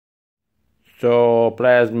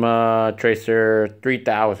Plasma Tracer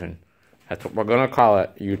 3000. That's what we're gonna call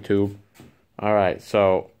it, YouTube. Alright,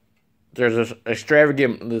 so there's this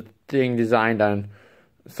extravagant thing designed on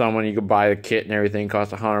someone. You could buy the kit and everything,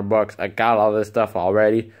 costs $100. I got all this stuff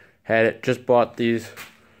already. Had it, just bought these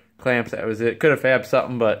clamps, that was it. Could have fabbed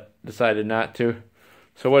something, but decided not to.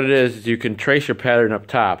 So what it is you can trace your pattern up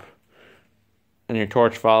top, and your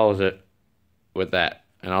torch follows it with that.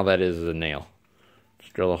 And all that is a nail.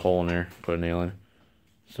 Just drill a hole in there, put a nail in.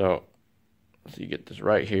 So you get this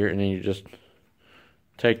right here, and then you just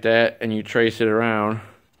take that and you trace it around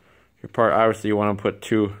your part. Obviously you want to put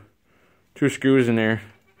two screws in there,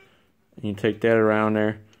 and you take that around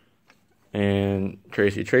there and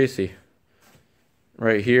tracey.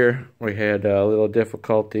 Right here we had a little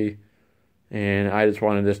difficulty, and I just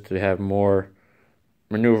wanted this to have more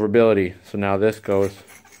maneuverability. So now this goes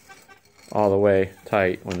all the way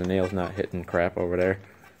tight when the nail's not hitting crap over there.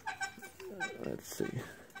 Let's see.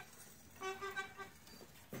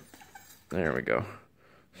 There we go.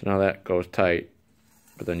 So now that goes tight,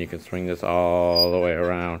 but then you can swing this all the way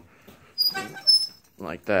around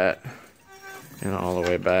like that and all the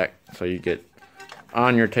way back, so you get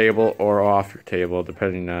on your table or off your table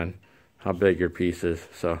depending on how big your piece is.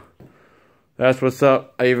 So that's what's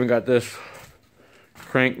up. I even got this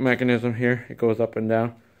crank mechanism here. It goes up and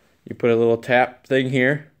down. You put a little tap thing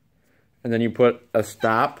here, and then you put a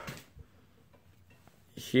stop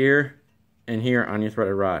here and here on your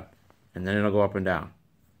threaded rod, and then it'll go up and down.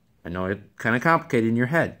 I know it's kind of complicated in your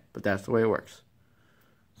head, but that's the way it works.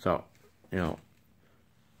 So, you know,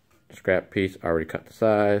 scrap piece, already cut the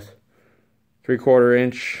size. 3/4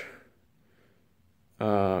 inch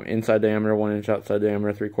inside diameter, 1 inch outside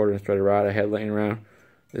diameter, 3/4 inch threaded rod I had laying around.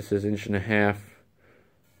 This is 1.5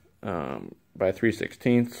 inches by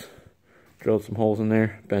 3/16. Drilled some holes in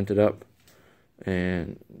there, bent it up,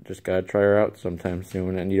 and just gotta try her out sometime soon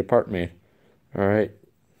when I need a part made. Alright,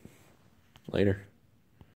 later.